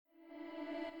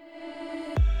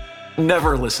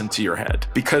Never listen to your head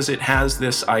because it has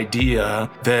this idea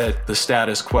that the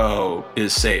status quo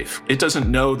is safe. It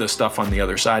doesn't know the stuff on the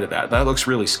other side of that. That looks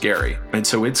really scary. And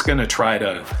so it's going to try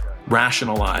to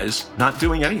rationalize not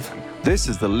doing anything. This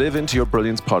is the Live Into Your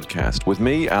Brilliance podcast with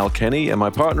me, Al Kenny, and my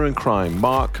partner in crime,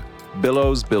 Mark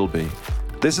Billows Bilby.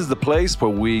 This is the place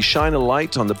where we shine a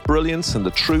light on the brilliance and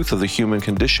the truth of the human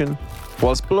condition,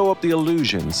 whilst blow up the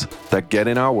illusions that get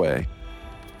in our way.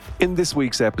 In this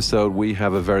week's episode, we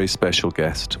have a very special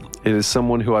guest. It is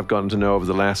someone who I've gotten to know over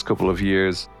the last couple of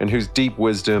years and whose deep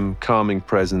wisdom, calming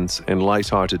presence, and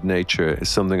light-hearted nature is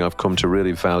something I've come to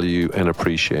really value and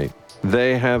appreciate.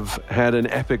 They have had an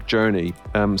epic journey,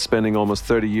 spending almost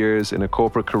 30 years in a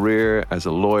corporate career as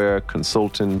a lawyer,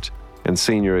 consultant, and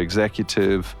senior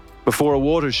executive, before a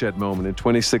watershed moment in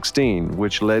 2016,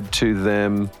 which led to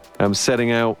them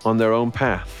setting out on their own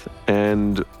path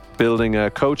and building a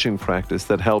coaching practice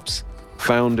that helps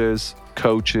founders,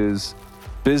 coaches,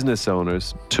 business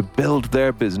owners to build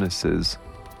their businesses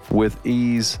with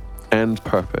ease and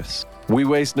purpose. We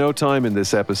waste no time in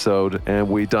this episode and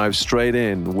we dive straight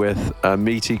in with a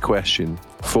meaty question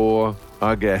for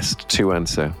our guest to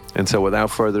answer. And so without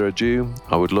further ado,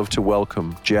 I would love to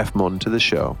welcome Jeff Munn to the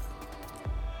show.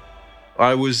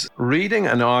 I was reading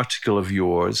an article of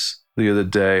yours the other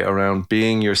day around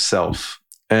being yourself,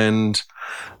 and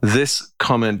this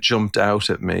comment jumped out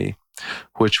at me,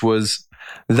 which was,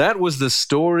 "That was the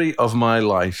story of my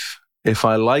life. If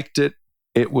I liked it,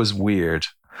 it was weird.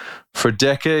 For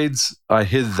decades, I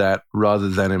hid that rather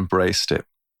than embraced it."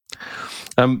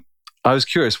 I was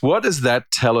curious, what does that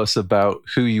tell us about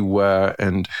who you were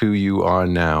and who you are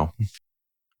now?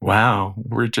 Wow,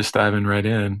 we're just diving right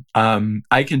in.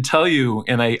 I can tell you,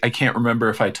 and I can't remember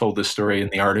if I told this story in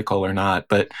the article or not,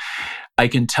 but I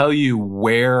can tell you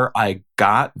where I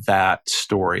got that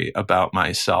story about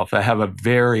myself. I have a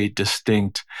very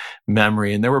distinct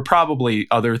memory, and there were probably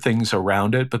other things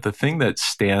around it, but the thing that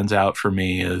stands out for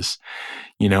me is,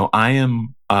 I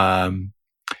am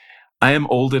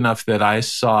old enough that I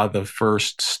saw the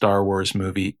first Star Wars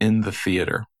movie in the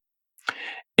theater.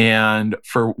 And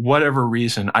for whatever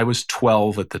reason, I was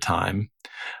 12 at the time.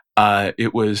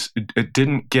 It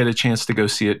didn't get a chance to go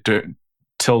see it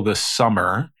till this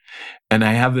summer. And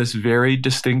I have this very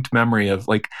distinct memory of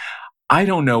I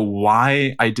don't know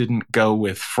why I didn't go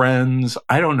with friends.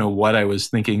 I don't know what I was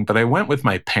thinking, but I went with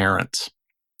my parents.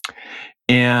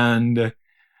 And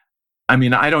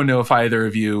I don't know if either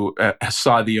of you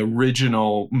saw the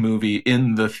original movie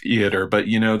in the theater, but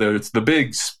it's the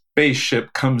big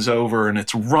spaceship comes over and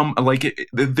it's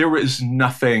there was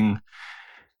nothing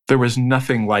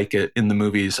like it in the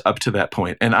movies up to that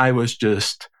point. And I was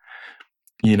just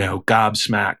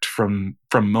gobsmacked from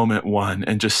moment one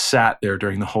and just sat there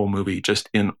during the whole movie just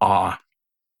in awe.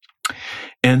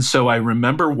 And so I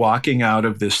remember walking out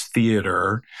of this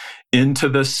theater into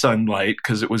the sunlight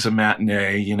because it was a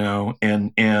matinee,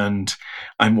 and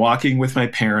I'm walking with my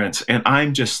parents and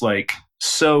I'm just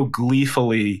so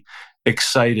gleefully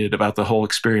excited about the whole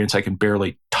experience. I can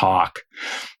barely talk.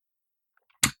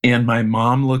 And my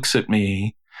mom looks at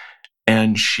me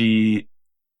and she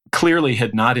clearly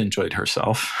had not enjoyed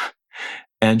herself.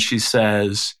 And she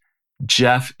says,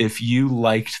 "Jeff, if you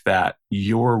liked that,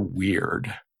 you're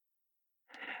weird."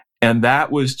 And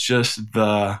that was just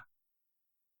I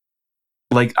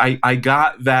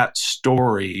got that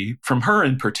story from her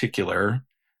in particular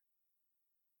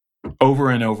over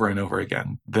and over and over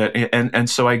again. And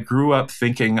so I grew up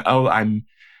thinking, oh, I'm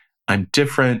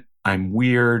different, I'm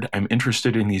weird, I'm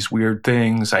interested in these weird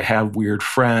things, I have weird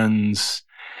friends.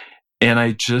 And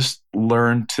I just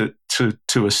learned to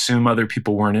assume other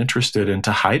people weren't interested and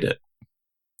to hide it.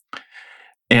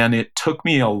 And it took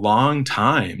me a long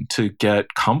time to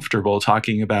get comfortable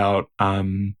talking about,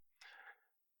 I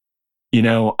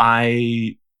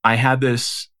had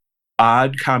this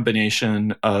odd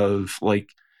combination of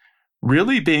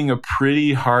really being a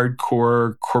pretty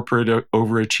hardcore corporate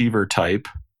overachiever type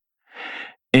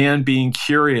and being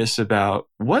curious about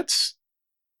what's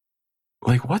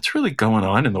really going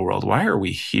on in the world? Why are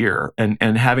we here?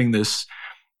 And having this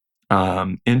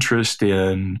interest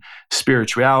in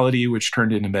spirituality, which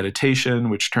turned into meditation,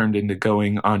 which turned into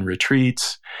going on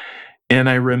retreats. And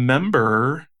I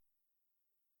remember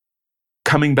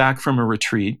coming back from a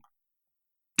retreat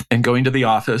and going to the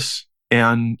office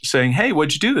and saying, "Hey,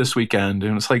 what'd you do this weekend?"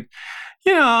 And it's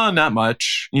not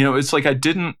much. It's I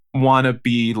didn't want to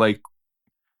be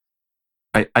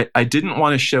I didn't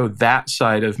want to show that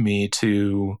side of me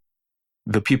to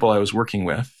the people I was working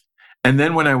with. And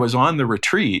then when I was on the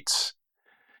retreats,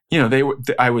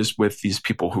 I was with these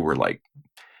people who were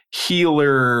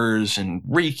healers and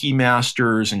Reiki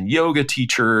masters and yoga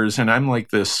teachers. And I'm like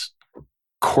this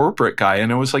corporate guy.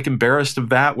 And I was like embarrassed of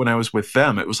that when I was with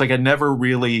them. It was like I never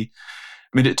really,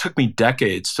 I mean, it took me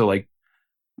decades to like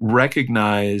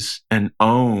recognize and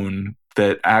own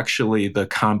that actually the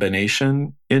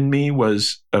combination in me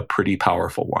was a pretty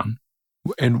powerful one.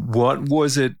 And what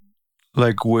was it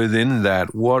like within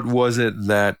that? What was it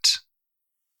that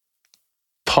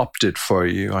popped it for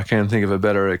you? I can't think of a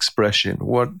better expression.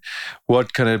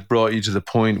 What kind of brought you to the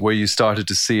point where you started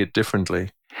to see it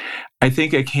differently? I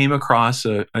think I came across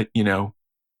at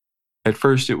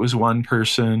first it was one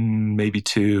person, maybe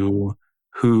two,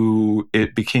 who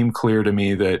it became clear to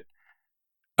me that,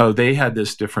 oh, they had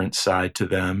this different side to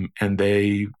them and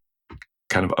they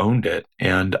kind of owned it.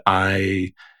 And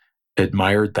I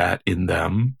admired that in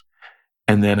them.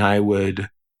 And then I would,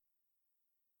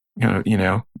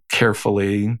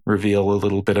 carefully reveal a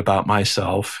little bit about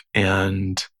myself,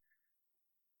 and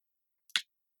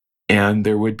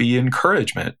there would be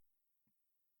encouragement.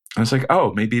 I was like,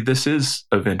 oh, maybe this is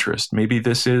of interest. Maybe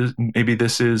this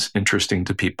is interesting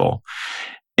to people.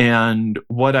 And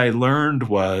what I learned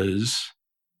was,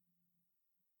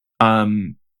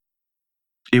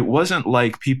 it wasn't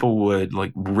like people would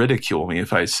like ridicule me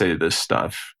if I say this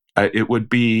stuff. It would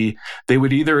be, they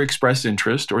would either express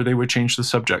interest or they would change the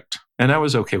subject. And I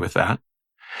was okay with that.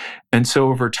 And so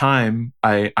over time,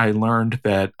 I learned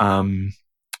that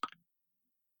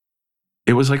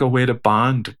it was like a way to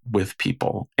bond with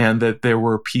people, and that there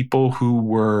were people who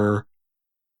were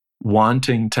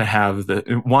wanting to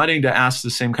ask the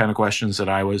same kind of questions that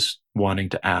I was wanting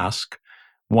to ask,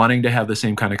 wanting to have the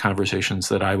same kind of conversations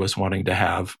that I was wanting to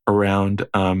have around,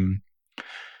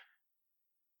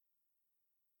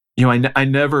 I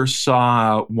never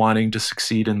saw wanting to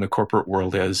succeed in the corporate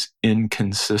world as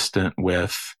inconsistent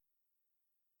with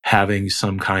having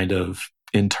some kind of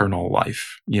internal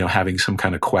life, having some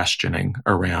kind of questioning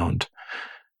around,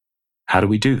 how do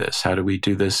we do this? How do we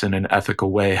do this in an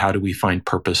ethical way? How do we find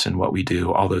purpose in what we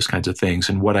do? All those kinds of things.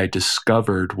 And what I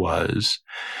discovered was,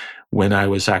 when I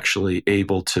was actually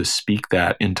able to speak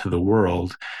that into the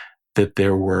world, that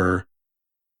there were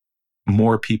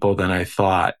more people than I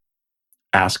thought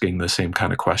asking the same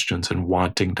kind of questions and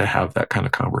wanting to have that kind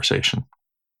of conversation.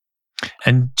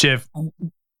 And Jeff,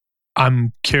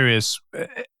 I'm curious,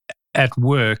 at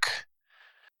work,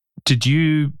 did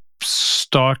you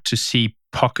start to see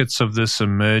pockets of this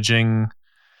emerging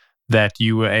that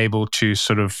you were able to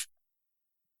sort of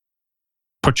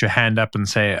put your hand up and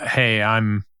say, hey,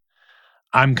 I'm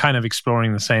kind of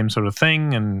exploring the same sort of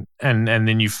thing, and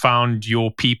then you found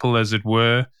your people, as it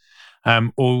were?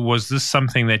 Or was this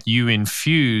something that you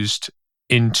infused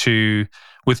into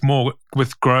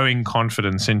with growing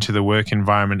confidence into the work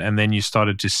environment, and then you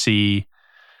started to see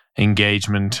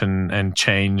engagement and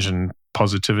change and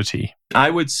positivity? I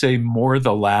would say more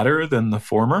the latter than the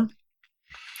former.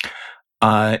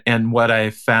 And what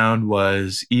I found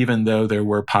was, even though there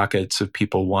were pockets of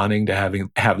people wanting to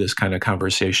have this kind of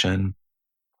conversation,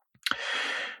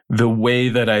 the way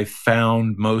that I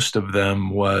found most of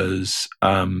them was,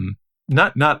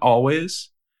 not always,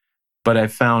 but I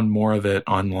found more of it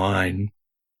online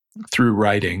through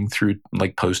writing, through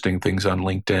like posting things on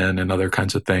LinkedIn and other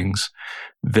kinds of things,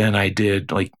 than I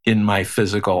did like in my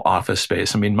physical office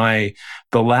space. I mean,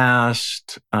 the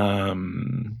last, let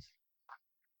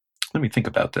me think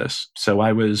about this. So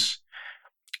I was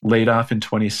laid off in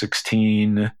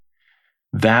 2016.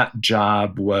 That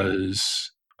job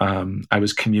was, I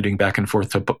was commuting back and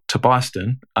forth to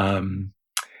Boston.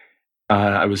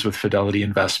 I was with Fidelity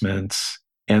Investments.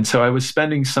 And so I was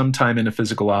spending some time in a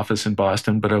physical office in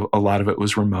Boston, but a lot of it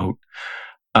was remote.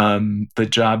 The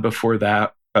job before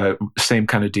that, same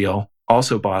kind of deal.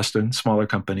 Also Boston, smaller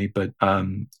company, but a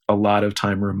lot of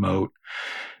time remote.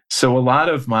 So a lot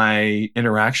of my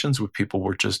interactions with people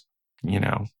were just,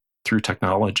 through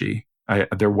technology.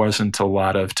 There wasn't a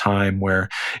lot of time where,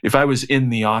 if I was in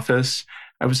the office,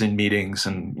 I was in meetings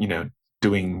and,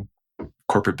 doing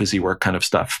corporate busy work kind of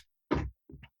stuff.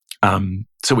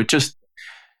 So it just,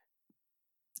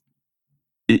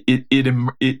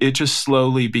 it just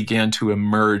slowly began to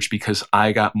emerge, because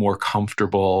I got more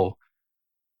comfortable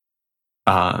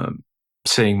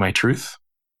saying my truth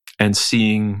and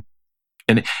seeing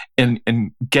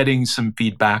and getting some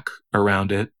feedback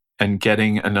around it, and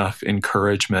getting enough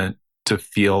encouragement to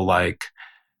feel like,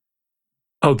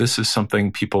 oh, this is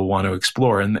something people want to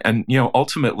explore. And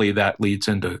ultimately that leads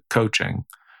into coaching,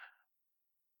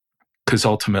 because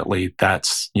ultimately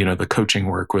that's, the coaching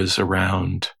work was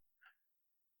around,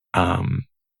 how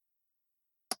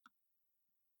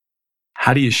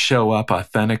do you show up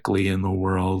authentically in the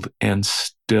world and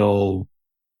still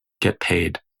get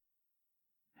paid.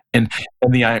 And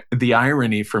the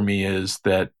irony for me is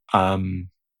that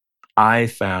I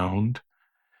found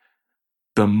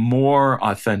the more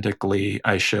authentically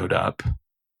I showed up,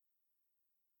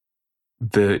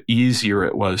 the easier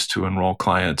it was to enroll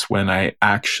clients when I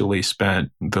actually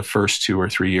spent the first 2 or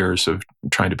 3 years of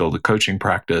trying to build a coaching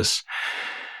practice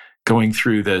going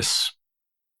through this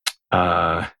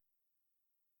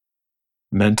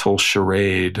mental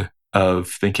charade of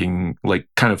thinking, like,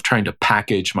 kind of trying to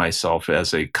package myself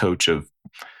as a coach of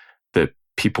that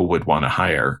people would want to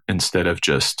hire, instead of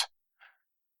just,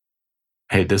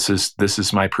 hey, this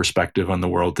is my perspective on the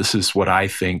world. This is what I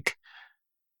think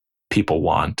people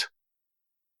want.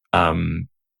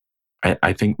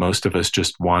 I think most of us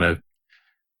just want to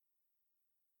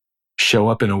show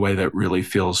up in a way that really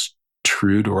feels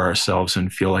true to ourselves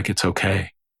and feel like it's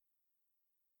okay.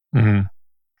 Mm-hmm.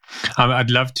 I'd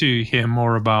love to hear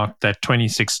more about that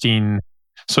 2016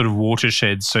 sort of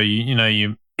watershed. So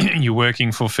you're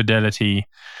working for Fidelity.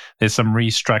 There's some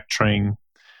restructuring,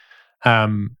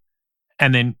 and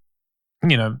then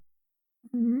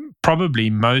probably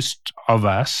most of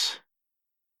us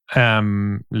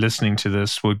listening to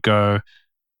this would go,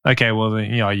 okay, well,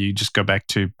 you just go back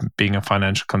to being a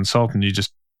financial consultant. You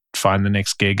just find the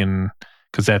next gig, and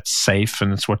because that's safe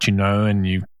and it's what you know, and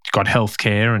you got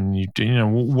healthcare, and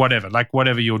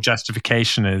whatever your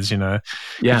justification is,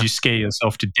 because you scare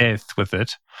yourself to death with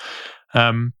it.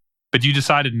 But you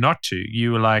decided not to.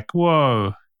 You were like,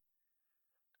 whoa,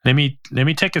 let me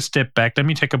take a step back. Let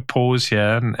me take a pause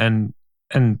here,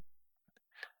 and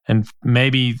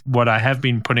maybe what I have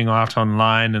been putting out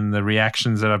online and the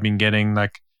reactions that I've been getting,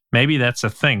 like, maybe that's a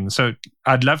thing. So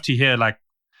I'd love to hear like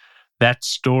that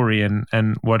story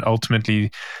and what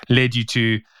ultimately led you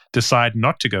to decide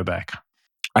not to go back.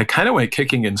 I kind of went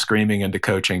kicking and screaming into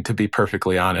coaching, to be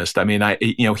perfectly honest. I mean,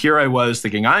 here I was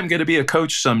thinking I'm going to be a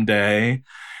coach someday,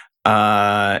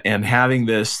 and having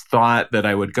this thought that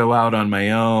I would go out on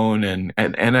my own, and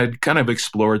I'd kind of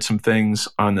explored some things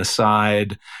on the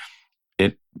side.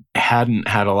 It hadn't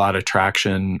had a lot of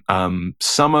traction.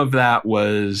 Some of that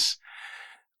was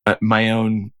my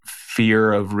own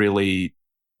fear of really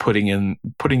putting in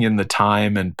the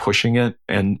time and pushing it,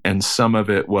 and some of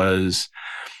it was,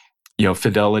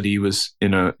 Fidelity is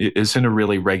in a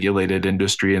really regulated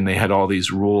industry, and they had all these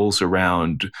rules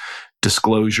around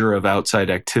disclosure of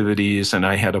outside activities, and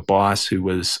I had a boss who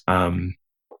was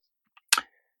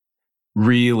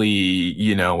really,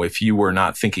 if you were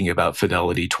not thinking about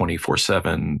Fidelity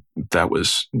 24/7, that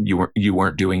was, you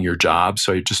weren't doing your job.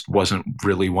 So I just wasn't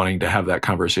really wanting to have that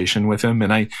conversation with him.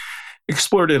 And I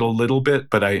explored it a little bit,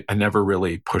 but I never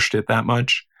really pushed it that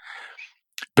much.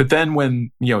 But then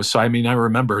when, I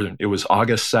remember it was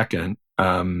August 2nd,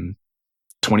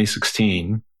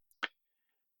 2016.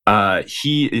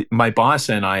 My boss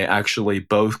and I actually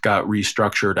both got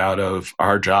restructured out of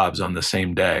our jobs on the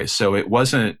same day. So it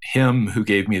wasn't him who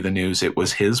gave me the news, it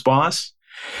was his boss.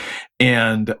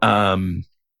 And,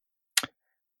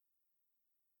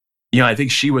 I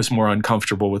think she was more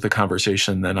uncomfortable with the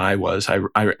conversation than I was. I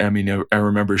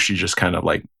remember she just kind of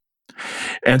like,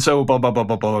 and so blah, blah, blah,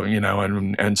 blah, blah,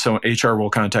 and so HR will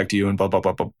contact you and blah, blah,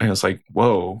 blah, blah. And it's like,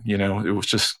 whoa, it was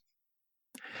just,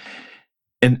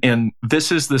 and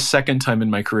this is the second time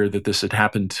in my career that this had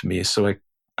happened to me. So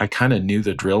I kind of knew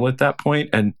the drill at that point.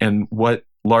 And what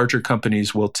larger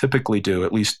companies will typically do,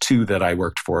 at least two that I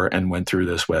worked for and went through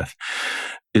this with,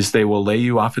 is they will lay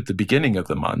you off at the beginning of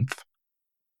the month.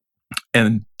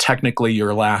 And technically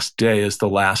your last day is the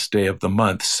last day of the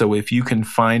month. So if you can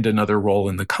find another role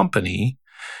in the company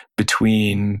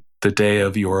between the day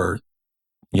of your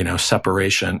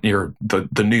separation,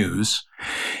 the news,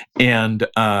 and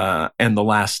the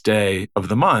last day of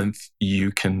the month,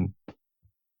 you can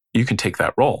take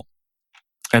that role.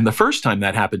 And the first time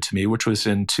that happened to me, which was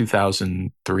in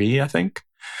 2003, I think,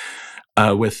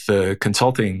 with the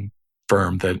consulting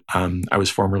firm that I was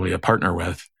formerly a partner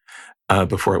with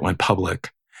before it went public,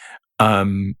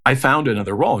 I found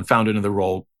another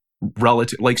role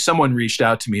relative, like someone reached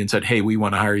out to me and said, hey, we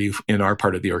want to hire you in our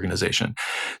part of the organization.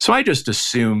 So I just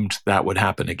assumed that would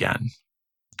happen again.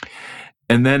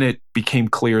 And then it became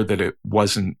clear that it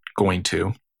wasn't going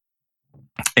to.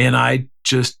 And I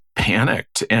just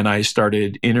panicked and I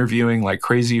started interviewing like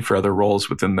crazy for other roles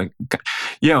within the,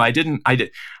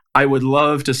 I would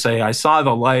love to say I saw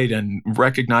the light and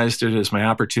recognized it as my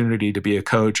opportunity to be a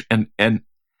coach. And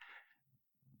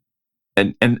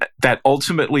that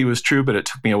ultimately was true, but it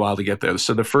took me a while to get there.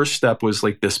 So the first step was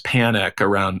like this panic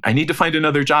around, I need to find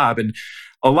another job. And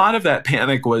a lot of that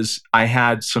panic was I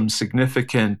had some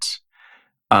significant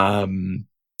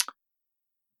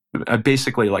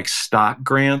basically like stock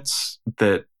grants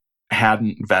that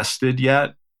hadn't vested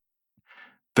yet,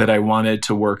 that I wanted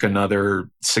to work another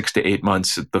 6 to 8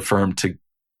 months at the firm to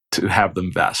have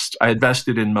them vest. I had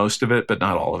vested in most of it, but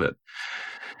not all of it.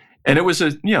 And it was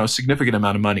a significant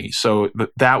amount of money. So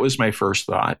that was my first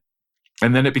thought.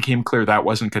 And then it became clear that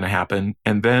wasn't going to happen.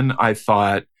 And then I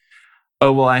thought,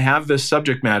 oh, well, I have this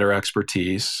subject matter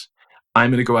expertise.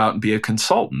 I'm going to go out and be a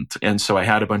consultant. And so I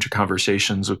had a bunch of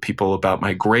conversations with people about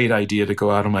my great idea to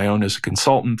go out on my own as a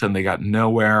consultant, and they got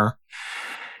nowhere.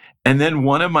 And then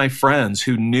one of my friends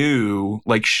who knew,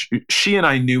 like she and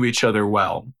I knew each other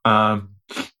well,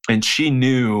 and she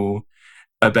knew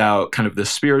about kind of the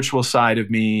spiritual side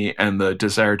of me and the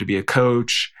desire to be a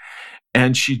coach.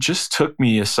 And she just took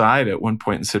me aside at one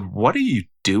point and said, "What are you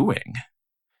doing?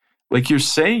 Like, you're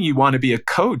saying you want to be a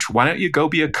coach. Why don't you go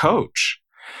be a coach?"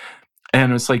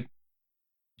 And it's like,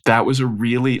 that was a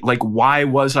really, like, why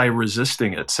was I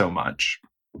resisting it so much?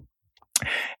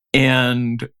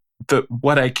 And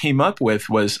what I came up with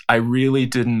was I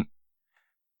didn't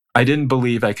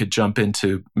believe I could jump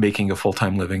into making a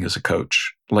full-time living as a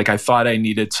coach. Like, I thought I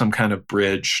needed some kind of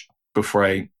bridge before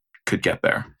I could get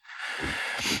there.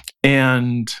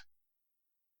 And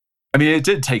I mean, it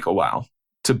did take a while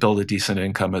to build a decent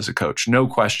income as a coach, no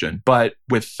question. But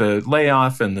with the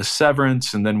layoff and the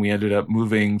severance, and then we ended up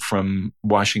moving from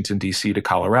Washington, D.C. to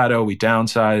Colorado. We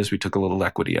downsized. We took a little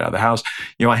equity out of the house.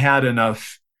 I had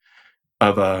enough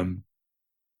of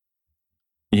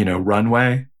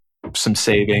runway, some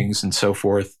savings and so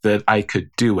forth, that I could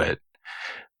do it.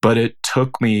 But it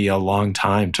took me a long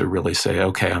time to really say,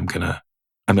 okay, I'm gonna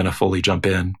fully jump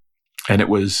in. And it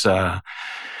was, I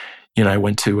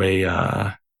went to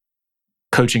a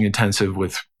coaching intensive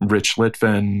with Rich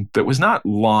Litvin that was not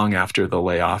long after the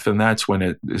layoff, and that's when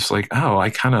it's like, oh, I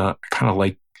kind of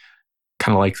like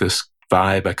this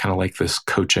vibe. I kind of like this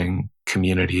coaching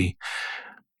community,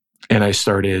 and I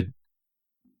started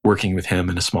working with him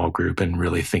in a small group and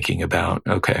really thinking about,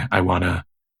 okay, I want to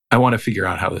figure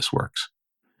out how this works.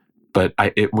 But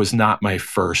it was not my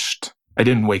first. I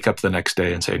didn't wake up the next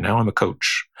day and say, now I'm a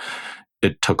coach.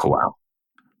 It took a while.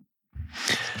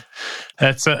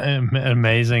 That's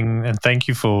amazing, and thank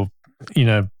you for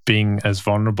being as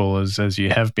vulnerable as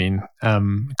you have been.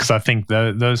 Because I think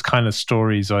those kind of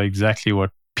stories are exactly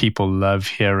what people love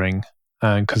hearing.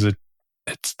 Because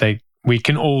we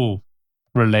can all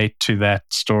relate to that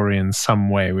story in some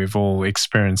way. We've all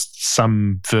experienced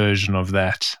some version of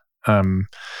that. So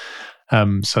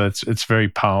it's very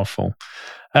powerful.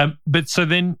 But so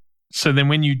then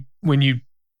when you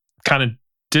kind of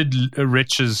did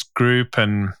Rich's group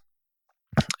and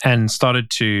started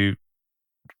to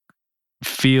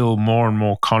feel more and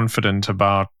more confident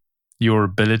about your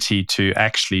ability to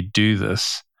actually do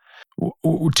this,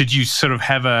 did you sort of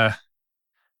have a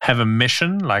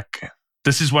mission, like,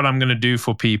 this is what I'm going to do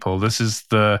for people, this is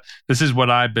what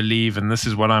I believe, and this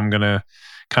is what I'm going to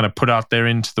kind of put out there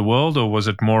into the world? Or was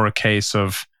it more a case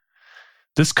of,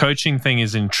 this coaching thing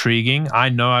is intriguing, I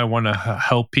know I want to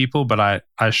help people, but I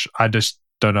just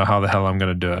don't know how the hell I'm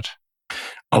going to do it?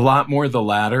 A lot more the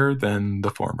latter than the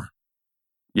former.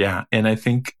 Yeah. And I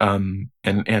think, and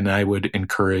I would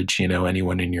encourage,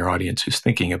 anyone in your audience who's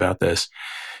thinking about this,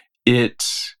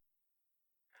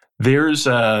 there's,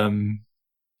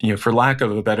 for lack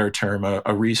of a better term,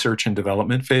 a research and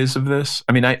development phase of this.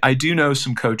 I mean, I do know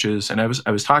some coaches, and I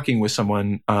was talking with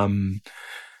someone,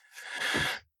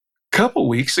 couple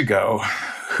weeks ago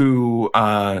who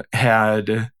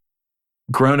had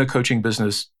grown a coaching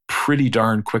business pretty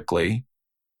darn quickly.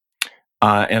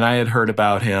 And I had heard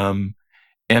about him,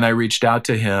 and I reached out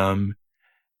to him.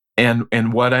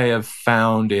 And what I have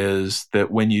found is that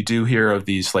when you do hear of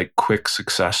these like quick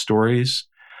success stories,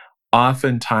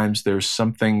 oftentimes there's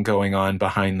something going on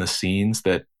behind the scenes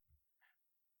that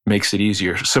makes it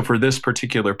easier. So for this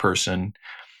particular person,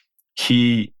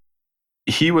 he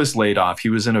was laid off. He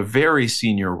was in a very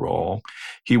senior role.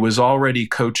 He was already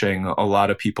coaching a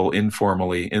lot of people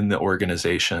informally in the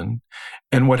organization.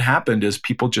 And what happened is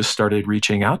people just started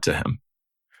reaching out to him.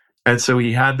 And so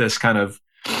he had this kind of,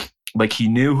 like, he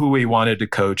knew who he wanted to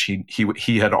coach.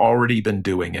 He had already been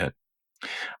doing it.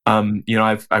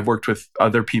 I've worked with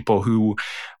other people who,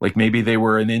 like, maybe they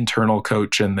were an internal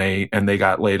coach and they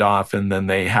got laid off, and then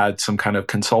they had some kind of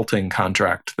consulting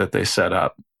contract that they set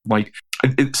up. Like,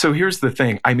 so here's the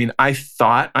thing. I mean, I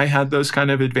thought I had those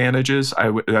kind of advantages. I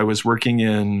was working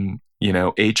in,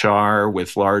 HR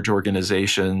with large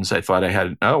organizations. I thought I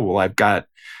had, I've got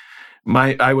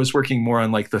I was working more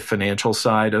on like the financial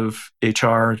side of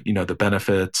HR, the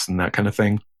benefits and that kind of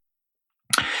thing.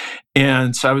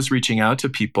 And so I was reaching out to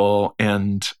people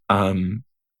and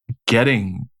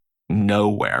getting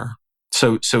nowhere.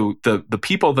 So the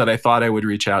people that I thought I would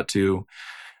reach out to,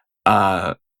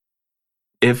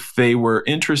 if they were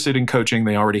interested in coaching,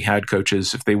 they already had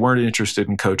coaches. If they weren't interested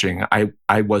in coaching,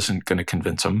 I wasn't going to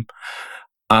convince them.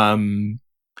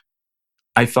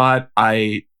 I thought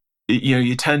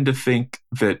you tend to think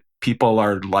that people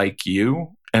are like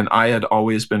you. And I had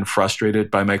always been frustrated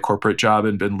by my corporate job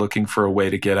and been looking for a way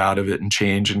to get out of it and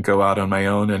change and go out on my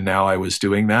own. And now I was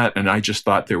doing that. And I just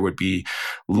thought there would be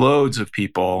loads of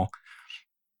people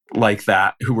like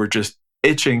that who were just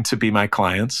itching to be my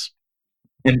clients.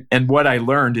 And what I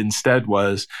learned instead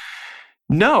was,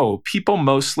 no, people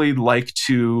mostly like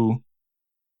to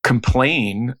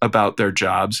complain about their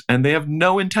jobs and they have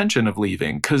no intention of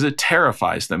leaving because it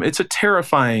terrifies them. It's a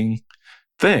terrifying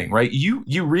thing, right?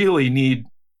 You really need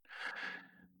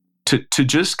to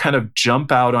just kind of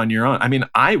jump out on your own. I mean,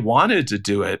 I wanted to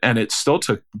do it and it still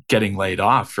took getting laid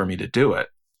off for me to do it.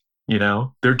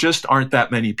 There just aren't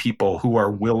that many people who are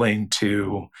willing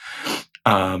to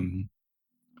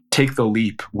take the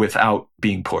leap without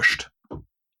being pushed.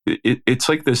 It's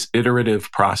like this iterative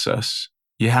process.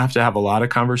 You have to have a lot of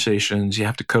conversations. You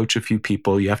have to coach a few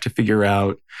people. You have to figure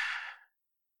out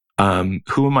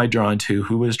who am I drawn to?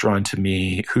 Who is drawn to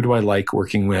me? Who do I like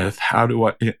working with? How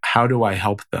do I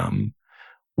help them?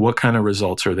 What kind of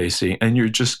results are they seeing? And you're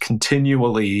just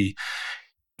continually,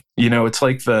 it's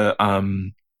like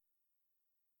the,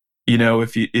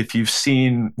 if you've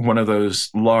seen one of those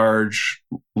large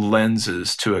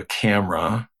lenses to a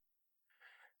camera,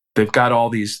 they've got all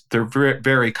these, they're very,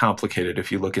 very complicated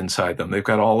if you look inside them. They've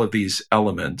got all of these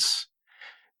elements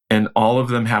and all of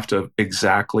them have to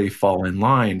exactly fall in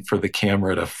line for the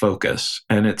camera to focus.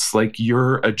 And it's like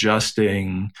you're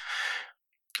adjusting,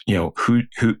 who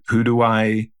do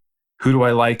I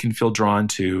like and feel drawn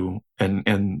to?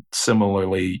 And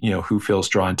similarly, who feels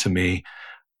drawn to me?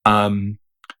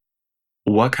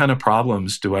 What kind of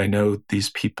problems do I know these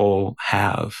people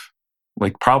have?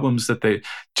 Like problems that they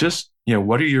just,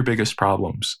 what are your biggest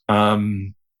problems?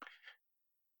 Can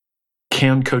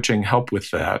coaching help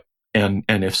with that? And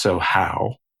if so,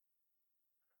 how?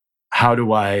 How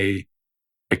do I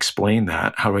explain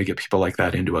that? How do I get people like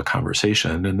that into a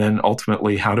conversation? And then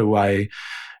ultimately, how do I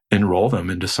enroll them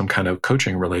into some kind of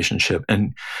coaching relationship?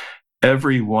 And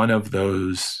every one of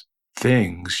those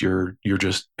things, you're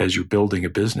just, as you're building a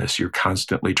business, you're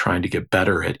constantly trying to get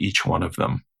better at each one of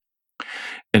them.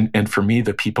 And for me,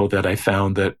 the people that I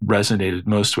found that resonated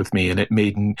most with me, and it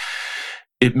made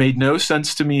no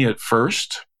sense to me at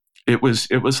first. It was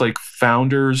like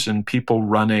founders and people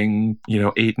running,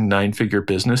 8 and 9 figure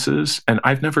businesses. And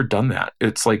I've never done that.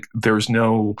 It's like, there's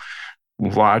no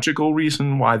logical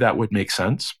reason why that would make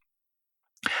sense.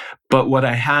 But what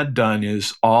I had done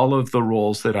is all of the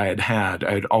roles that I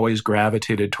had always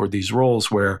gravitated toward these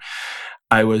roles where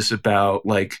I was about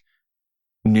like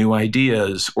new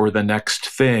ideas or the next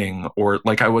thing, or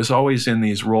like I was always in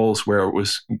these roles where it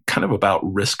was kind of about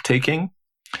risk taking.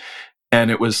 And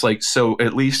it was like, so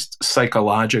at least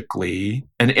psychologically,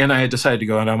 and I had decided to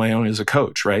go out on my own as a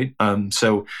coach, right?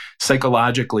 So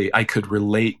psychologically, I could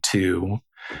relate to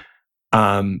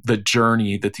the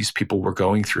journey that these people were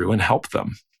going through and help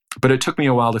them. But it took me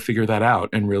a while to figure that out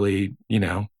and really,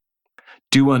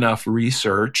 do enough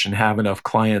research and have enough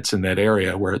clients in that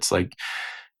area where it's like,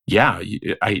 yeah,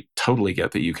 I totally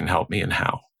get that you can help me and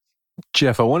how.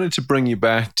 Jeff, I wanted to bring you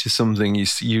back to something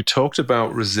you talked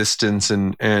about resistance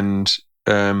and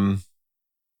kind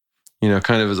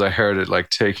of as I heard it, like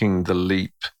taking the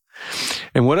leap.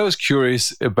 And what I was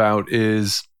curious about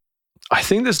is, I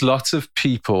think there's lots of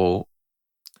people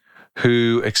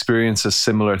who experience a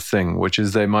similar thing, which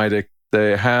is they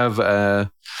have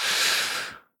a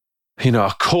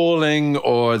calling,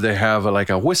 or they have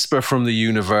a whisper from the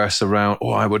universe around,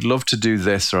 oh, I would love to do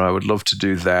this, or I would love to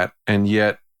do that. And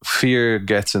yet fear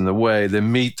gets in the way. They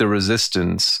meet the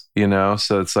resistance,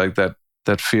 so it's like that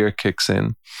fear kicks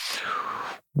in.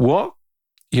 What,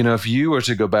 if you were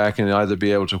to go back and either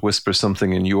be able to whisper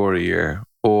something in your ear,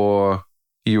 or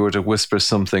you were to whisper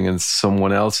something in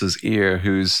someone else's ear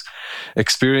who's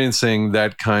experiencing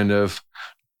that kind of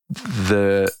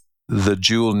the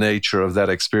dual nature of that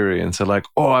experience, and like,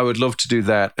 oh, I would love to do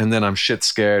that, and then I'm shit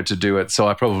scared to do it, so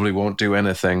I probably won't do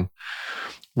anything.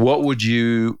 What would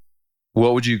you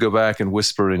go back and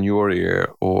whisper in your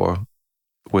ear, or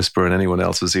whisper in anyone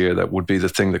else's ear, that would be the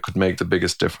thing that could make the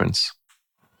biggest difference?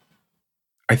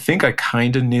 I think I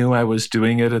kind of knew I was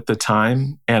doing it at the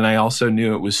time, and I also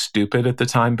knew it was stupid at the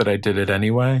time, but I did it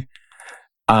anyway.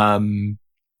 For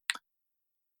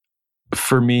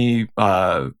me,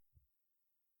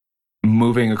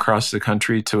 moving across the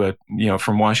country to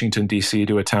from Washington, D.C.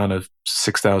 to a town of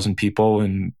 6,000 people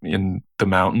in the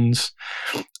mountains.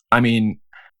 I mean,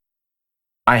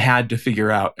 I had to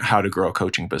figure out how to grow a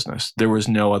coaching business. There was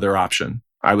no other option.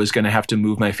 I was going to have to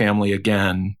move my family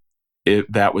again.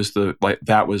 That was like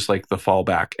the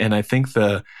fallback. And I think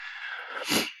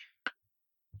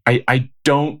I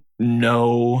don't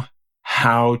know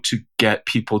how to get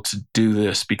people to do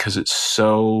this because it's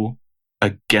so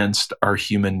against our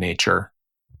human nature.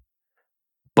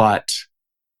 But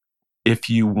if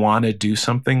you want to do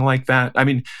something like that, I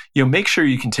mean, make sure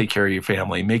you can take care of your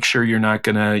family. Make sure you're not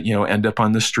going to, end up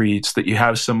on the streets, that you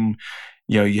have some,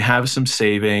 you have some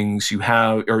savings, you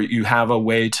have a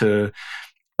way to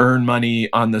earn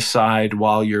money on the side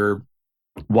while you're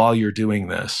doing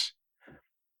this.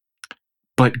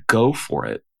 But go for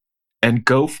it. And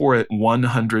go for it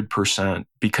 100%,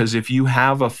 because if you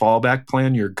have a fallback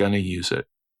plan, you're going to use it.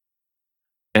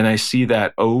 And I see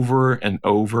that over and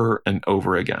over and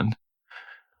over again.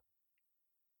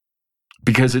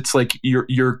 Because it's like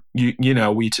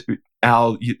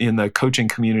Al, in the coaching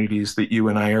communities that you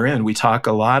and I are in, we talk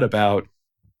a lot about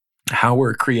how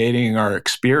we're creating our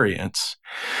experience.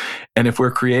 And if we're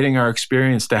creating our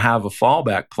experience to have a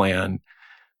fallback plan,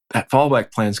 that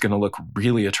fallback plan is going to look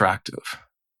really attractive.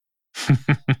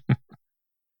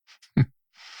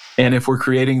 And if we're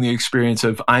creating the experience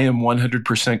of, I am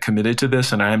 100% committed to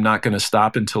this and I am not going to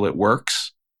stop until it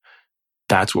works,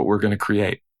 that's what we're going to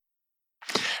create.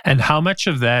 And how much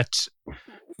of that,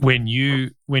 when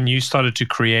you started to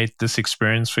create this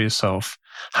experience for yourself,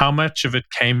 how much of it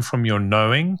came from your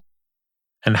knowing,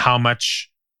 and how much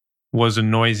was a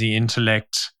noisy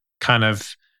intellect kind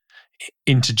of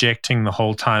interjecting the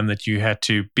whole time that you had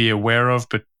to be aware of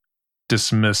but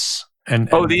dismiss?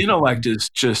 The intellect is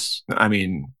just, I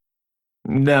mean,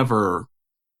 never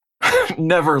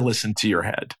listen to your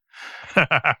head.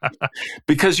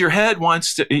 Because your head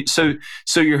wants to,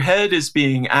 so your head is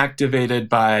being activated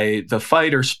by the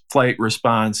fight or flight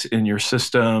response in your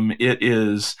system. It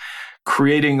is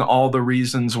creating all the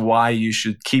reasons why you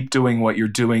should keep doing what you're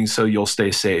doing so you'll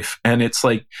stay safe. And it's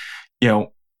like,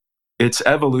 it's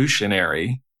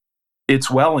evolutionary.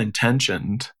 It's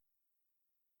well-intentioned.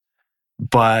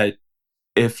 But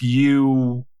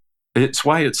it's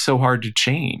why it's so hard to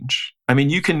change. I mean,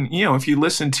 you can, if you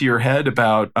listen to your head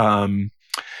about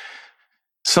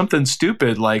something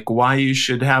stupid like why you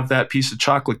should have that piece of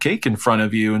chocolate cake in front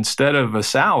of you instead of a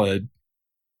salad,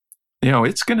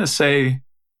 it's going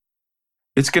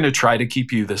to try to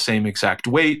keep you the same exact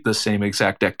weight, the same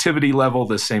exact activity level,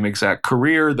 the same exact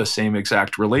career, the same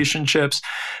exact relationships,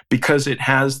 because it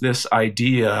has this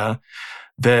idea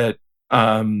that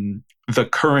the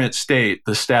current state,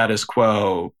 the status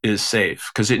quo, is safe,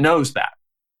 because it knows that.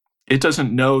 It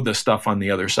doesn't know the stuff on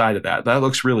the other side of that. That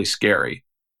looks really scary.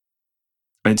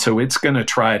 And so it's going to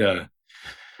try to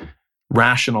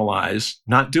rationalize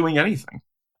not doing anything.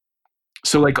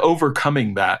 So like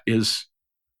overcoming that is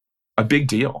a big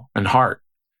deal and hard.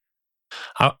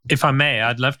 If I may,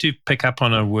 I'd love to pick up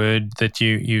on a word that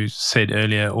you said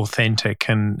earlier, authentic,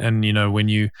 and when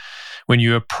you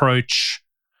approach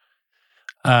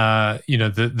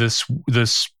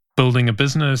this building a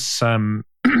business,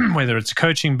 whether it's a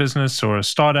coaching business or a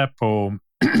startup, or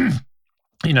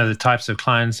the types of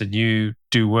clients that you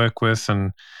do work with,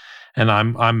 and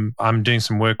I'm doing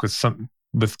some work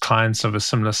with clients of a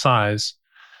similar size.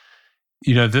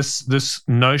 This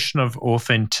notion of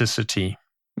authenticity,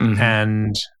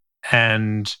 mm-hmm.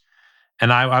 and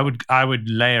I would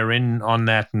layer in on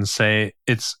that and say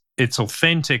it's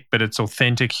authentic, but it's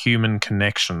authentic human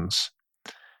connections,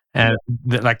 and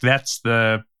that's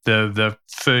the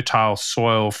fertile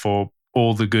soil for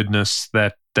all the goodness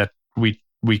that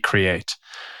we create.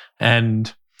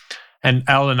 And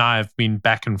Al and I have been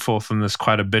back and forth on this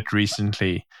quite a bit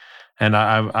recently. And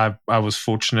I was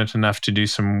fortunate enough to do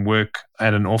some work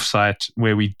at an offsite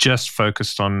where we just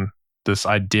focused on this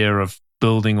idea of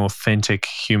building authentic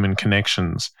human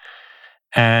connections.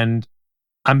 And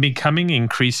I'm becoming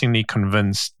increasingly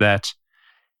convinced that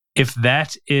if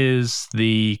that is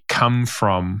the come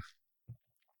from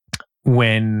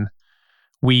when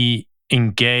we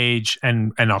engage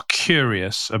and are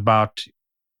curious about,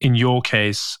 in your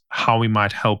case, how we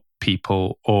might help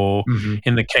people, or mm-hmm.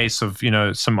 in the case of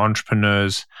some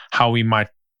entrepreneurs, how we might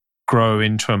grow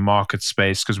into a market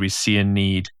space because we see a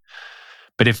need.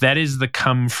 But if that is the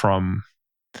come from,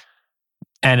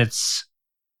 and it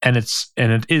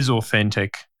is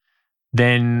authentic,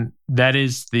 then that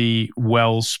is the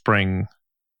wellspring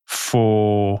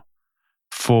for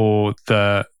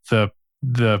the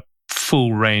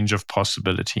full range of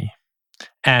possibility.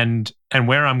 And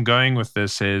where I'm going with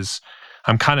this is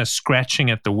I'm kind of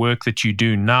scratching at the work that you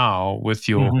do now with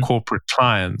your Mm-hmm. corporate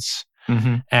clients.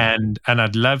 Mm-hmm. And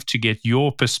I'd love to get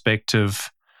your perspective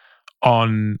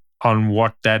on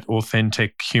what that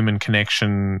authentic human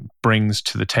connection brings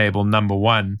to the table, number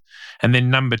one. And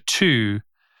then number two,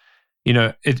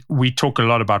 we talk a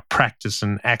lot about practice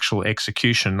and actual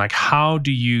execution. Like, how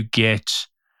do you get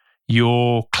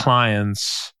your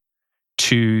clients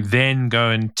to then go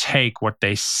and take what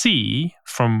they see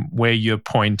from where you're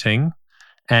pointing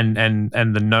and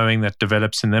the knowing that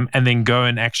develops in them, and then go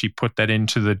and actually put that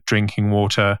into the drinking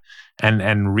water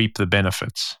and reap the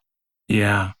benefits?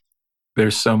 Yeah,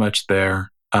 there's so much there.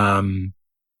 I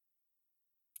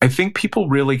think people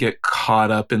really get caught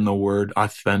up in the word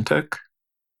authentic.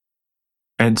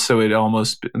 And so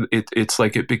it's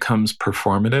like it becomes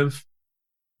performative,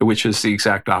 which is the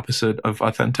exact opposite of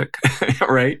authentic,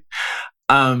 right?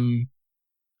 Um,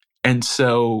 and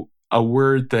so a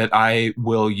word that I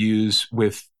will use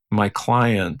with my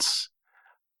clients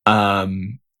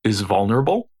is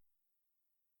vulnerable.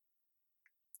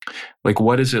 Like,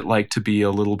 what is it like to be a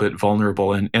little bit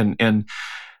vulnerable? And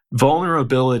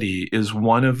vulnerability is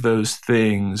one of those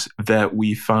things that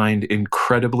we find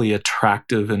incredibly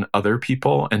attractive in other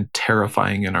people and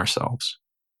terrifying in ourselves,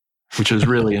 which is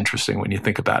really interesting when you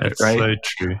think about it, It's right? so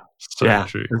true. So Yeah.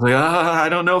 true. It's like, I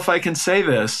don't know if I can say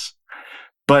this.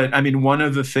 But I mean, one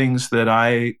of the things that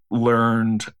I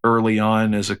learned early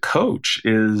on as a coach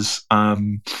is,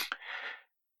 I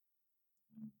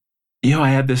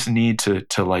had this need to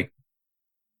like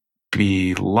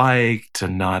be liked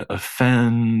and not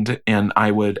offend. And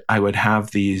I would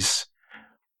have these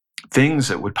things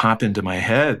that would pop into my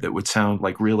head that would sound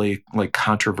like really like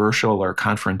controversial or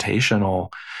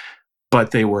confrontational,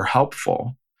 but they were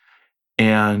helpful.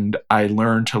 And I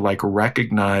learned to like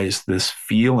recognize this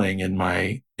feeling in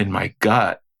my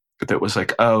gut that was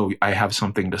like, oh, I have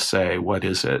something to say. What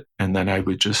is it? And then I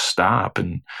would just stop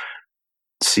and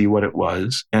see what it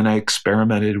was. And I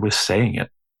experimented with saying it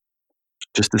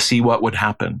just to see what would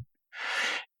happen.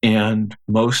 And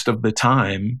most of the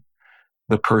time,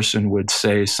 the person would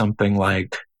say something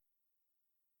like,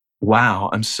 wow,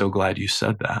 I'm so glad you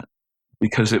said that.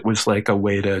 Because it was like a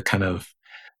way to kind of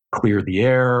clear the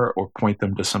air or point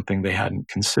them to something they hadn't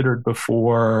considered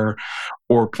before,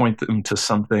 or point them to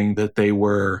something that they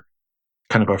were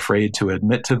kind of afraid to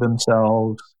admit to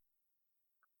themselves.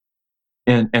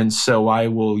 And so I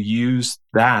will use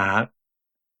that.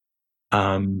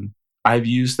 I've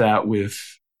used that with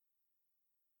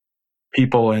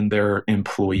people and their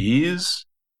employees,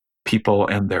 people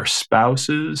and their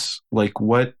spouses. Like,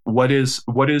 what is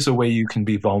a way you can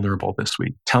be vulnerable this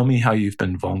week? Tell me how you've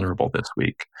been vulnerable this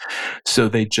week. So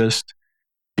they just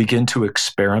begin to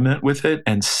experiment with it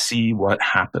and see what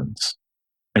happens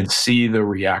and see the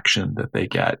reaction that they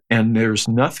get. And there is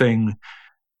nothing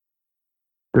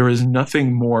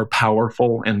more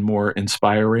powerful and more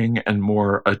inspiring and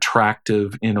more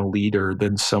attractive in a leader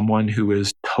than someone who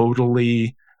is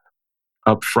totally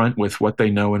upfront with what they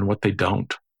know and what they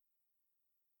don't.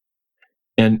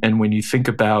 And when you think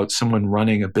about someone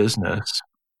running a business,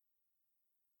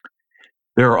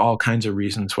 there are all kinds of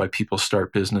reasons why people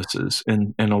start businesses.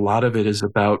 And a lot of it is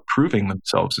about proving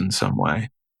themselves in some way.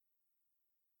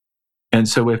 And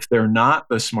so if they're not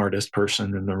the smartest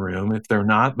person in the room, if they're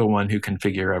not the one who can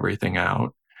figure everything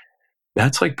out,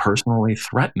 that's like personally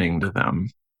threatening to them.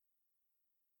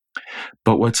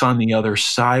 But what's on the other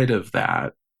side of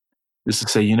that is to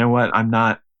say, you know what,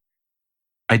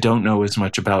 I don't know as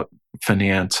much about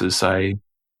finance as I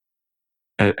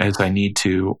need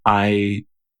to.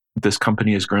 This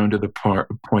company has grown to the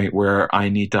point where I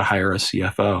need to hire a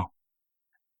CFO.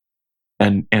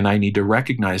 And I need to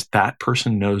recognize that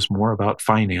person knows more about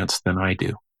finance than I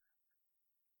do.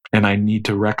 And I need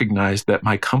to recognize that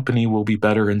my company will be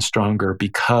better and stronger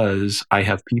because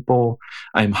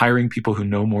I'm hiring people who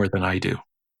know more than I do.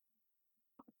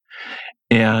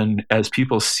 And as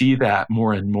people see that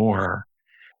more and more,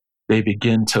 they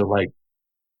begin to like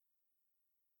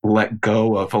let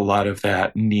go of a lot of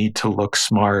that need to look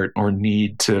smart or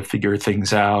need to figure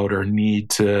things out or need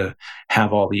to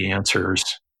have all the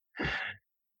answers.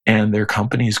 And their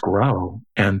companies grow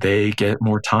and they get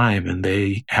more time and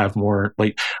they have more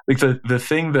like the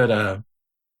thing that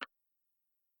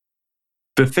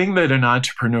an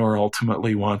entrepreneur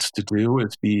ultimately wants to do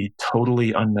is be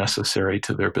totally unnecessary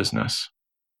to their business,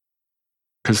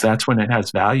 because that's when it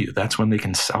has value. That's when they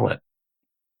can sell it.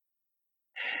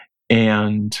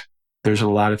 And there's a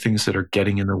lot of things that are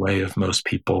getting in the way of most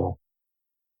people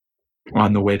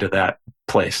on the way to that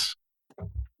place.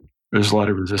 There's a lot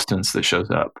of resistance that shows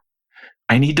up.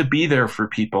 I need to be there for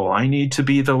people. I need to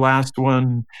be the last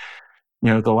one,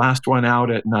 the last one out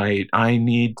at night. I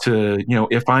need to,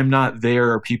 if I'm not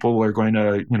there, people are going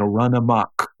to, run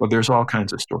amok. Well, there's all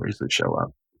kinds of stories that show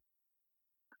up.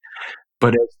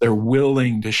 But if they're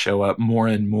willing to show up more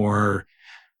and more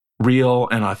real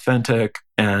and authentic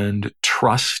and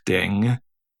trusting,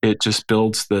 it just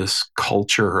builds this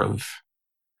culture of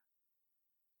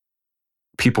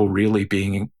people really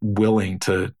being willing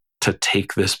to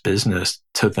take this business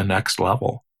to the next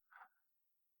level.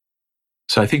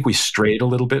 So I think we strayed a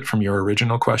little bit from your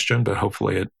original question, but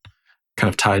hopefully it kind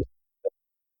of ties.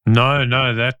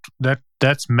 No,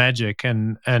 that's magic,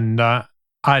 and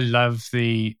I love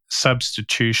the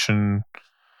substitution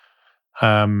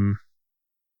for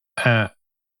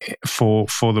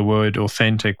the word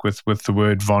authentic with the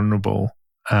word vulnerable,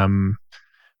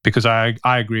 because I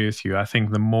agree with you. I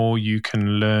think the more you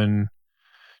can learn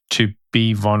to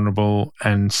be vulnerable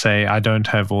and say, I don't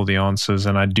have all the answers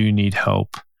and I do need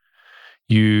help,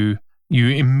 you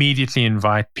immediately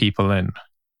invite people in,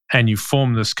 and you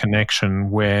form this connection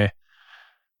where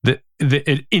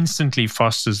it instantly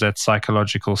fosters that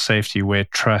psychological safety where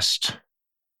trust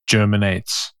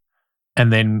germinates,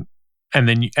 and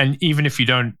even if you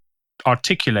don't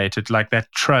articulate it, like that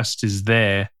trust is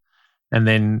there, and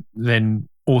then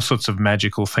all sorts of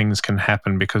magical things can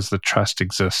happen because the trust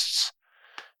exists,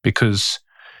 because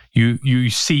you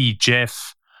see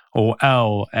Jeff or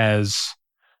Al as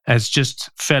just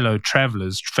fellow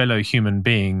travelers, fellow human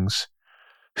beings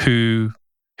who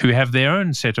have their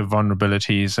own set of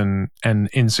vulnerabilities and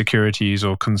insecurities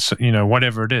or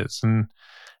whatever it is,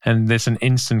 and there's an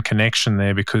instant connection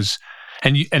there because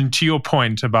and to your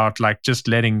point about like just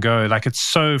letting go, like it's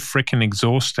so freaking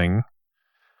exhausting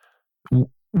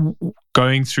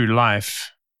going through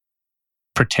life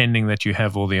pretending that you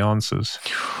have all the answers.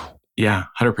 Yeah,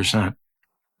 100%.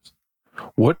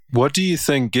 What do you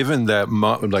think, given that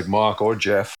like Mark or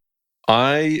Jeff,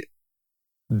 I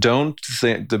don't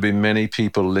think there'd be many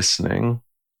people listening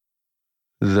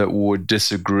that would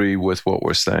disagree with what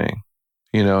we're saying,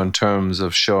 in terms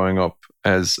of showing up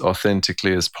as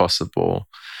authentically as possible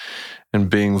and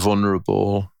being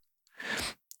vulnerable.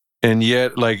 And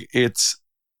yet, like, it's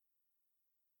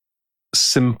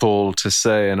simple to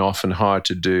say and often hard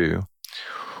to do.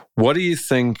 What do you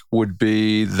think would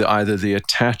be either the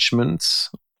attachments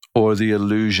or the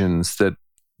illusions that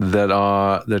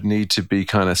need to be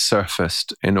kind of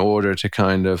surfaced in order to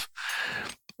kind of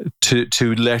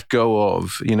to let go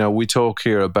of? We talk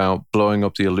here about blowing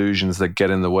up the illusions that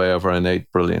get in the way of our innate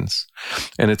brilliance,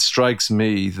 and it strikes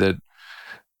me that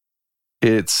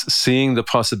it's seeing the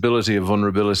possibility of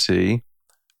vulnerability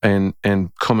and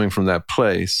coming from that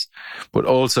place, but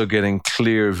also getting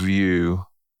clear view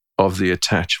of the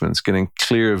attachments, getting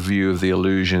clear view of the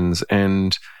illusions,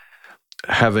 and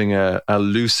having a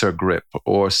looser grip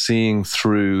or seeing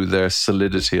through their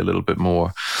solidity a little bit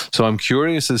more. So I'm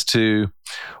curious as to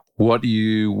what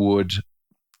you would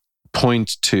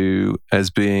point to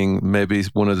as being maybe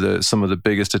some of the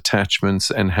biggest attachments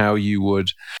and how you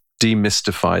would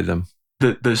demystify them.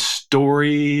 The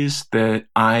stories that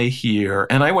I hear,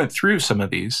 and I went through some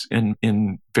of these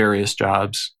in various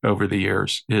jobs over the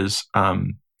years, is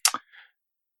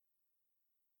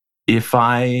if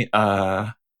I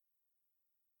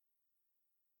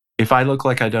look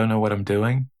like I don't know what I'm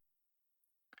doing,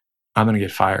 I'm going to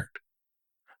get fired.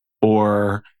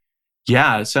 Or,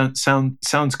 yeah, it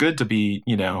sounds good to be,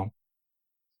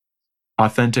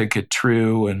 authentic and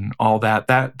true and all that.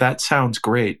 That sounds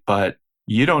great, but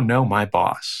you don't know my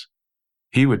boss.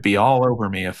 He would be all over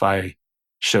me if I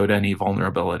showed any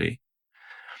vulnerability.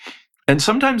 And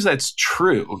sometimes that's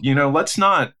true. Let's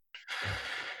not.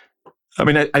 I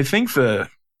mean, I think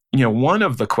one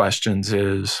of the questions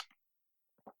is,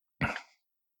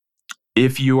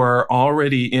 if you are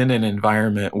already in an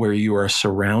environment where you are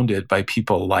surrounded by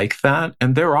people like that,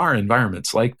 and there are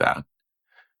environments like that,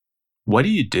 what do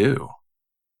you do?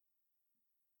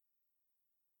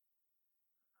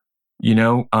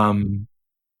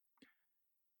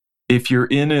 If you're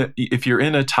in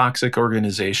a toxic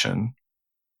organization,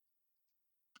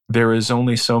 there is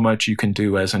only so much you can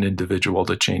do as an individual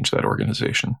to change that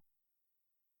organization.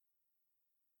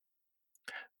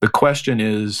 The question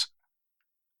is,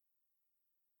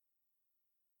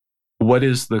 what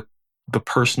is the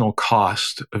personal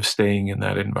cost of staying in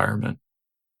that environment?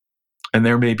 And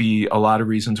there may be a lot of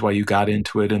reasons why you got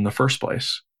into it in the first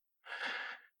place.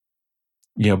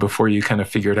 Before you kind of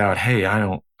figured out, hey,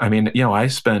 I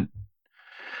spent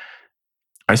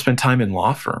time in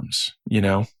law firms,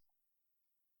 I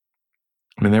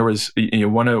mean, there was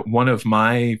one of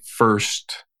my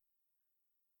first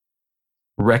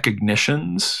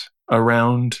recognitions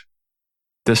around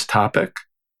this topic.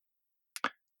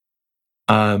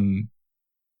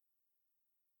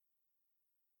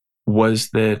 Was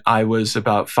that I was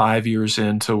about 5 years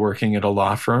into working at a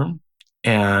law firm,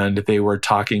 and they were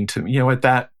talking to me. At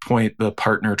that point, the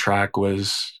partner track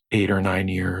was 8 or 9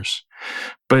 years.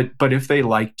 But if they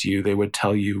liked you, they would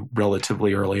tell you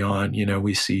relatively early on,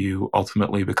 we see you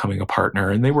ultimately becoming a partner.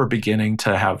 And they were beginning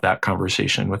to have that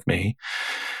conversation with me.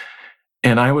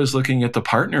 And I was looking at the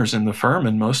partners in the firm,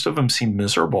 and most of them seemed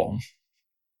miserable.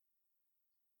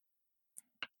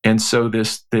 And so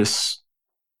this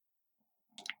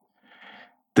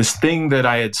thing that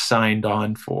I had signed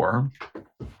on for,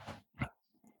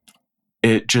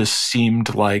 it just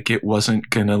seemed like it wasn't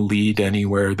going to lead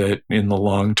anywhere that in the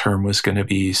long term was going to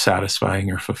be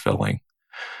satisfying or fulfilling.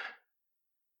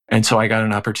 And so I got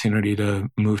an opportunity to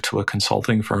move to a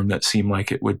consulting firm that seemed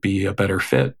like it would be a better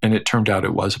fit. And it turned out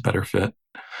it was a better fit.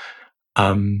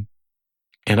 And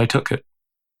I took it.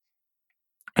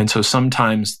 And so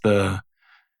sometimes the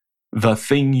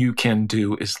thing you can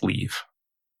do is leave.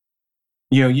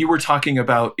 You were talking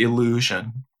about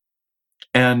illusion,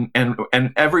 and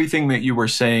everything that you were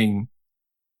saying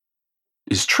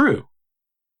is true.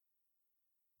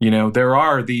 There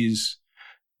are these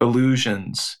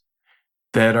illusions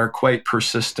that are quite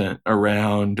persistent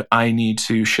around, I need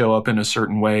to show up in a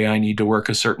certain way, I need to work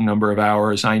a certain number of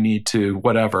hours, I need to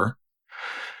whatever,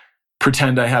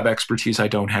 pretend I have expertise I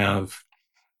don't have.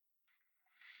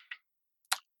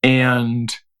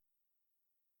 And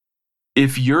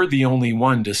if you're the only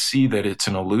one to see that it's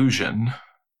an illusion,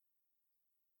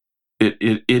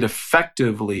 it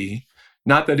effectively,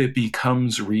 not that it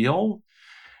becomes real,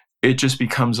 it just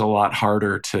becomes a lot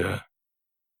harder to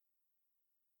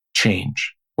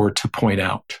change or to point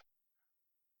out.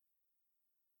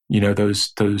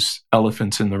 Those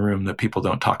elephants in the room that people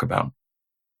don't talk about.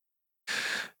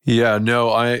 Yeah,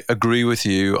 no, I agree with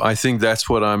you. I think that's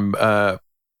what I'm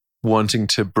wanting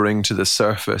to bring to the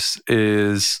surface,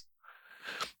 is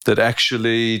that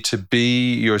actually to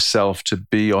be yourself, to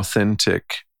be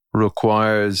authentic,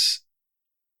 requires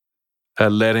a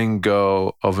letting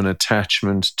go of an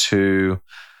attachment to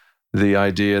the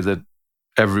idea that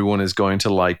everyone is going to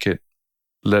like it,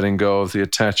 letting go of the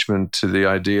attachment to the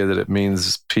idea that it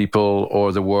means people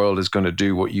or the world is going to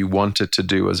do what you want it to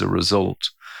do as a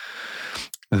result.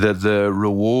 That the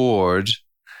reward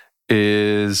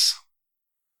is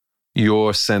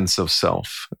your sense of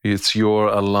self. It's your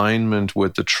alignment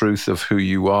with the truth of who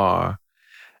you are.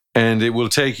 And it will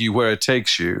take you where it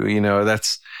takes you.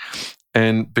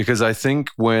 And because I think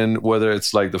whether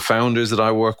it's like the founders that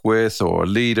I work with or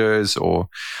leaders, or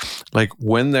like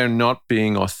when they're not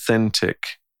being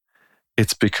authentic,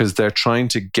 it's because they're trying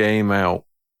to game out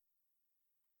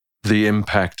the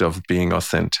impact of being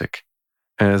authentic.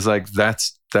 And it's like,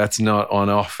 that's not on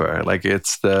offer. Like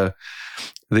it's the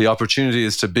opportunity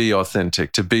is to be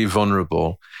authentic, to be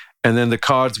vulnerable. And then the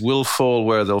cards will fall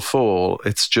where they'll fall.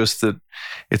 It's just that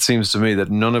it seems to me that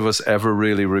none of us ever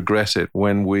really regret it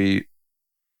when we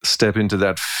step into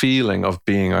that feeling of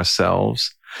being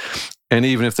ourselves. And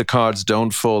even if the cards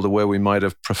don't fall the way we might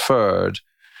have preferred,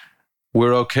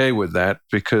 we're okay with that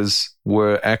because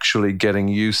we're actually getting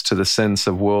used to the sense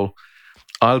of, well,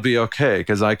 I'll be okay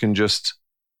because I can just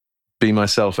be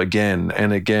myself again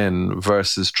and again,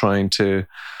 versus trying to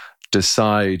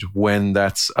decide when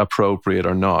that's appropriate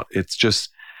or not. It's just,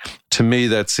 to me,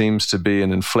 that seems to be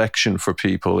an inflection for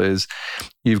people, is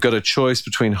you've got a choice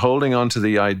between holding on to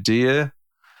the idea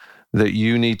that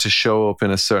you need to show up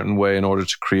in a certain way in order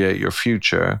to create your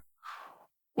future,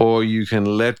 or you can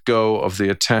let go of the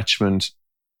attachment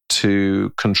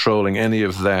to controlling any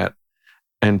of that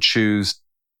and choose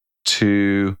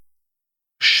to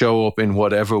show up in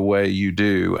whatever way you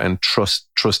do and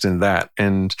trust in that.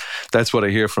 And that's what I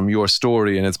hear from your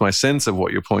story, and it's my sense of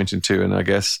what you're pointing to. And I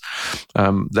guess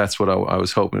that's what I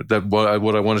was hoping, that what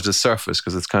I wanted to surface,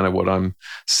 because it's kind of what I'm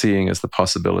seeing as the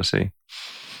possibility.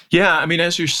 Yeah, I mean,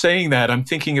 as you're saying that, I'm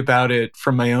thinking about it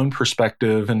from my own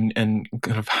perspective and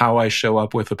kind of how I show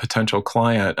up with a potential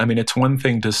client. I mean, it's one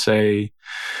thing to say,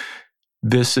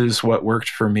 this is what worked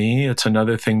for me. It's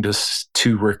another thing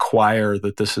to require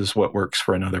that this is what works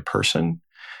for another person.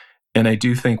 And I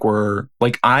do think we're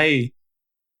like, I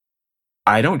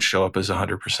don't show up as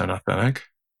 100% authentic.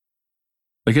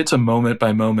 Like, it's a moment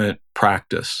by moment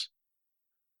practice,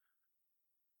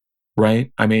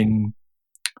 right? I mean,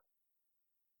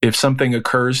 if something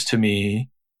occurs to me,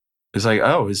 it's like,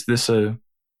 oh, is this a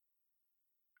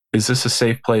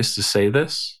safe place to say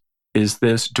this?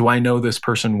 Do I know this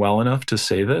person well enough to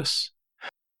say this?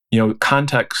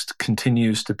 Context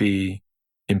continues to be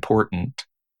important.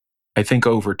 I think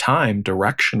over time,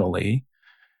 directionally,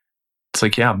 it's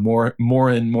like, yeah, more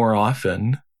and more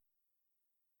often,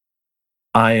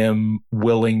 I am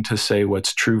willing to say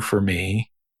what's true for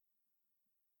me,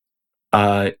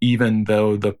 even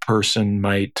though the person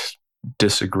might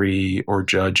disagree or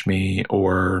judge me,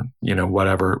 or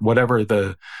whatever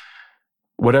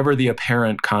the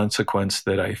apparent consequence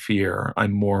that I fear,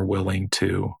 I'm more willing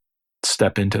to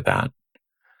step into that.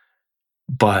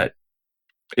 But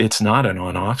it's not an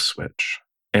on-off switch.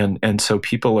 And so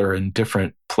people are in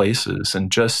different places.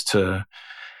 And just to,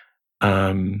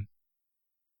 for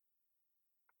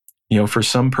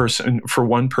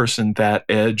one person, that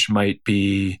edge might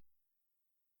be,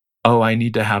 oh, I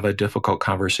need to have a difficult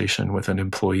conversation with an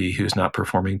employee who's not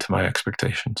performing to my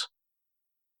expectations.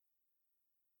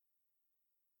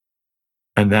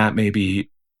 And that may be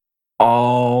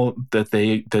all that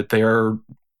their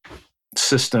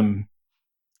system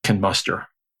can muster.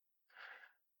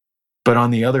 But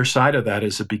on the other side of that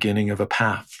is the beginning of a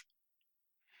path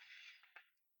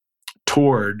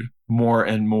toward more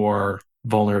and more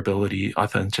vulnerability,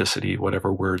 authenticity,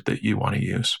 whatever word that you want to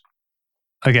use.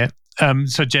 Okay.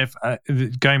 So Jeff,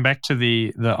 going back to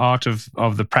the art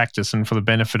of the practice, and for the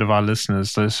benefit of our listeners,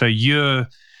 so you're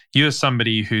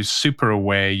somebody who's super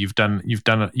aware. You've done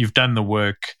the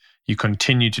work. You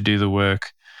continue to do the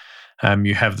work.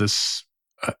 You have this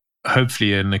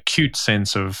hopefully an acute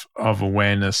sense of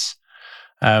awareness.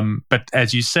 But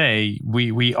as you say,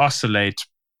 we oscillate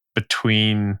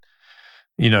between,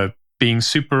 being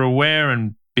super aware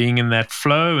and being in that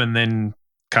flow, and then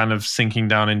kind of sinking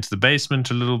down into the basement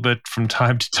a little bit from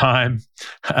time to time.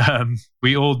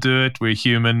 We all do it. We're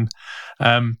human.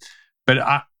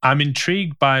 But I'm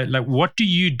intrigued by, like, what do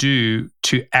you do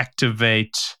to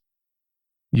activate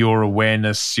your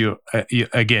awareness, your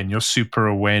super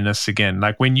awareness again?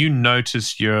 Like when you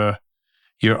notice you're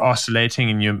oscillating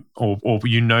and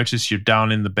you notice you're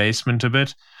down in the basement a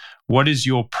bit, what is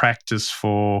your practice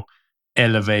for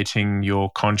elevating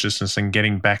your consciousness and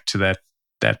getting back to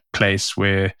that place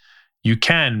where you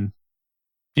can,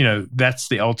 that's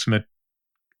the ultimate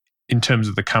in terms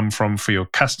of the come from for your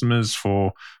customers,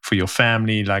 for your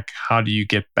family? Like, how do you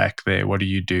get back there? What do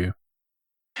you do?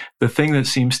 The thing that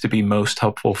seems to be most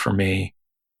helpful for me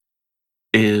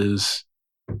is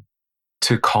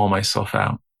to call myself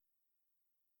out,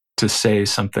 to say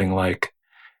something like,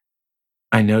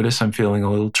 I notice I'm feeling a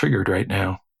little triggered right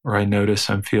now, or I notice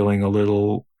I'm feeling a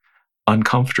little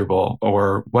uncomfortable,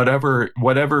 or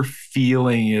whatever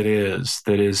feeling it is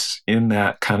that is in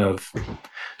that kind of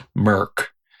murk.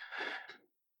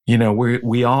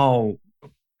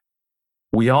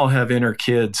 We all have inner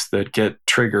kids that get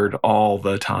triggered all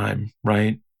the time,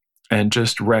 right? And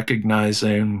just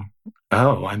recognizing,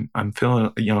 oh, I'm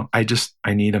feeling,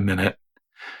 I need a minute.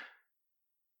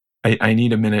 I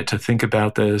need a minute to think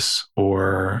about this,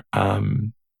 or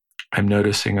I'm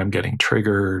noticing I'm getting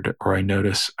triggered, or I'm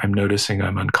noticing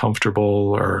I'm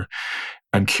uncomfortable, or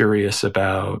I'm curious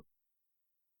about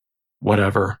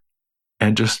whatever.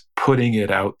 And just putting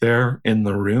it out there in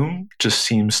the room just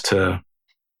seems to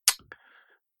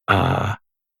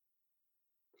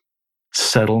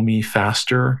settle me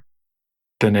faster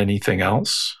than anything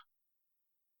else.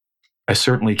 I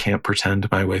certainly can't pretend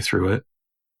my way through it.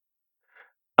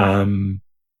 And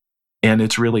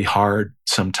it's really hard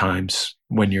sometimes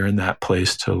when you're in that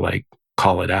place to, like,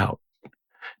 call it out.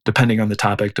 Depending on the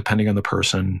topic, depending on the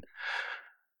person,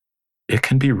 it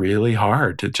can be really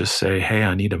hard to just say, hey,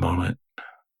 I need a moment.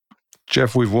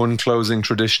 Jeff, we've one closing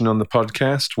tradition on the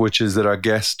podcast, which is that our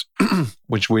guest,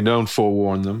 which we don't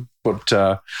forewarn them, but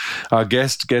our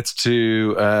guest gets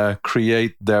to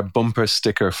create their bumper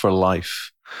sticker for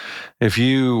life. If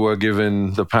you were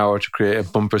given the power to create a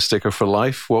bumper sticker for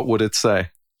life, what would it say?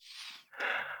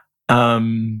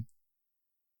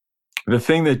 The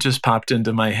thing that just popped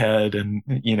into my head, and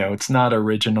it's not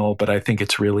original, but I think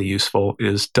it's really useful,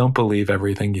 is don't believe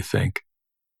everything you think.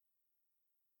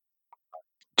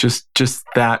 Just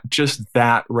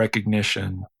that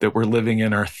recognition that we're living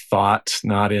in our thoughts,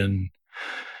 not in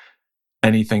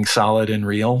anything solid and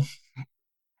real.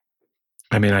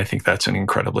 I mean, I think that's an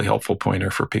incredibly helpful pointer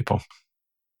for people.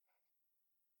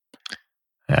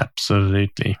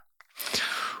 Absolutely.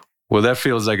 Well, that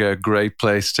feels like a great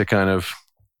place to kind of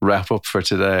wrap up for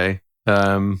today.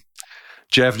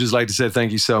 Jeff, I'd just like to say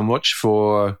thank you so much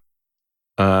for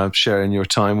sharing your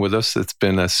time with us. It's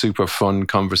been a super fun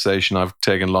conversation. I've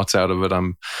taken lots out of it.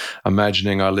 I'm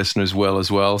imagining our listeners will as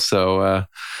well. So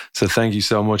thank you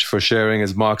so much for sharing,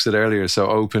 as Mark said earlier, so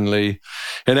openly,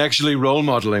 and actually role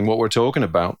modeling what we're talking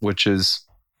about, which is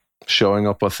showing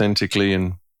up authentically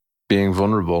and being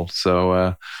vulnerable.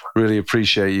 So really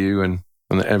appreciate you and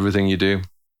and everything you do.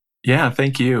 Yeah,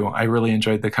 thank you. I really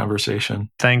enjoyed the conversation.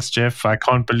 Thanks, Jeff. I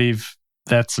can't believe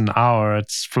that's an hour.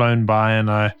 It's flown by,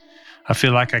 and I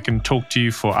feel like I can talk to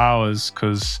you for hours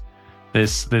because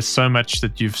there's so much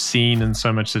that you've seen and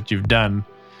so much that you've done.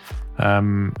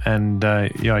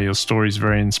 Your story is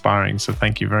very inspiring. So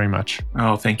thank you very much.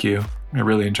 Oh, thank you. I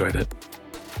really enjoyed it.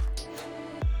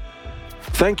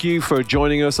 Thank you for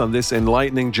joining us on this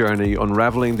enlightening journey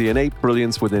unraveling the innate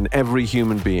brilliance within every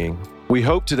human being. We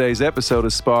hope today's episode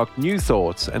has sparked new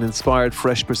thoughts and inspired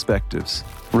fresh perspectives.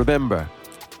 Remember,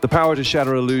 the power to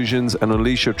shatter illusions and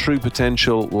unleash your true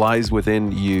potential lies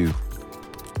within you.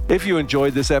 If you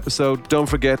enjoyed this episode, don't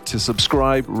forget to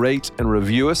subscribe, rate, and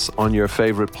review us on your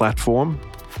favorite platform.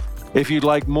 If you'd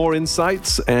like more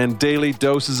insights and daily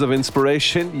doses of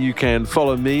inspiration, you can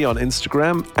follow me on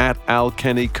Instagram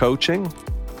 @AlKennyCoaching.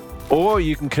 Or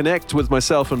you can connect with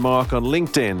myself and Mark on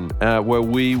LinkedIn, where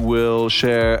we will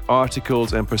share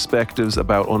articles and perspectives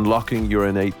about unlocking your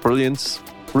innate brilliance.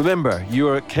 Remember, you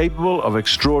are capable of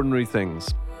extraordinary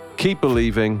things. Keep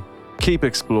believing, keep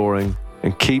exploring,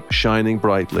 and keep shining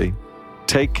brightly.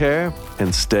 Take care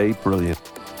and stay brilliant.